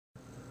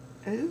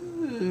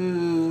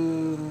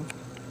Ooh.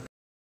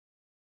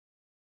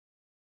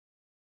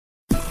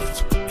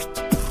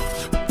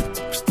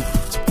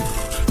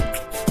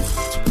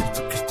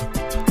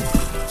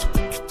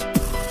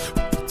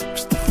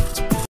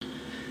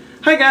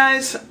 Hi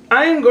guys,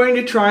 I am going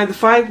to try the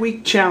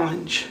 5-week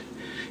challenge.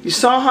 You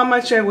saw how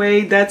much I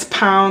weighed. That's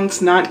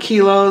pounds, not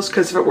kilos,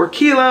 because if it were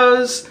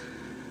kilos,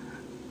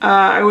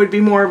 I would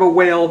be more of a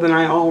whale than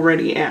I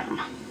already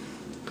am.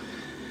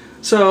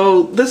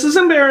 So this is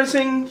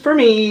embarrassing for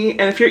me,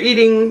 and if you're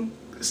eating,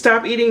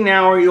 stop eating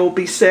now or you'll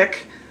be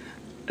sick.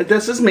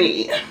 This is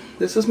me.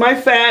 This is my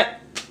fat.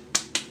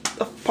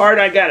 The part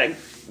I gotta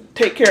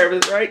take care of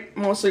is right,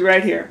 mostly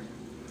right here.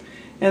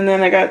 And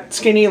then I got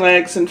skinny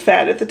legs and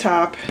fat at the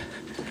top.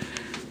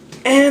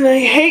 And I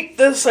hate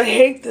this, I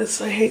hate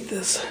this, I hate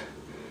this.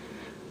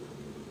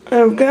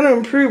 I'm gonna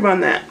improve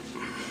on that.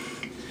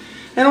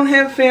 I don't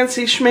have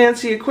fancy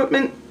schmancy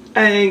equipment.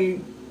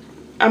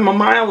 I'm a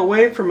mile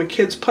away from a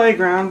kid's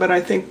playground, but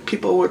I think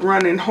people would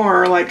run in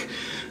horror, like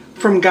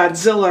from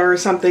Godzilla or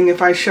something,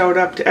 if I showed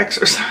up to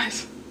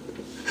exercise.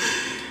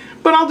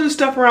 But I'll do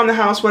stuff around the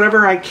house,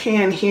 whatever I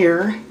can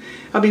here.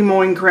 I'll be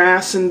mowing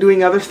grass and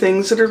doing other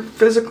things that are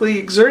physically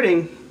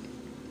exerting.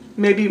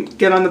 Maybe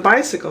get on the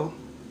bicycle.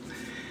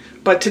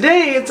 But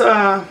today, it's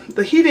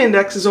the heat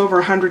index is over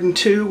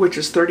 102, which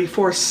is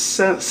 34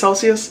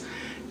 Celsius.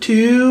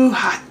 Too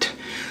hot.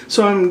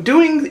 So I'm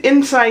doing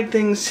inside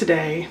things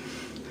today,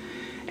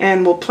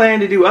 and we'll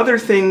plan to do other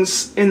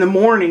things in the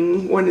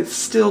morning when it's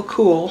still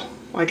cool,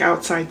 like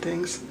outside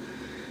things.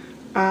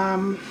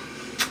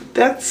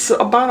 That's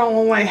about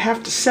all I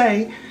have to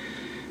say.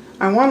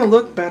 I want to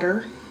look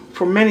better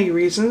for many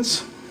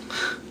reasons.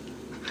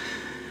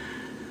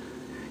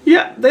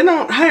 Yeah, they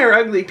don't hire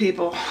ugly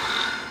people.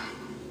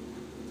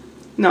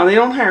 No, they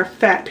don't hire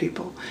fat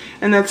people,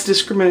 and that's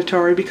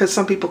discriminatory because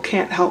some people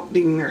can't help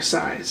being their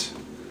size.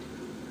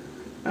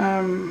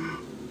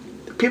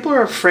 People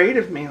are afraid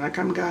of me like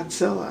I'm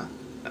Godzilla.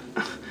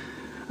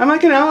 I'm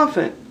like an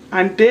elephant.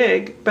 I'm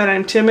big, but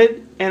I'm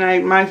timid,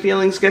 and my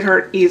feelings get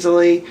hurt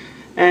easily,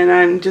 and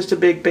I'm just a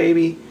big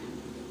baby.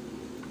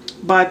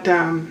 But,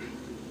 I've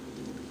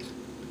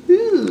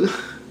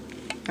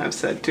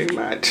said too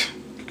much.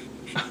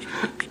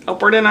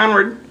 Upward and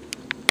onward.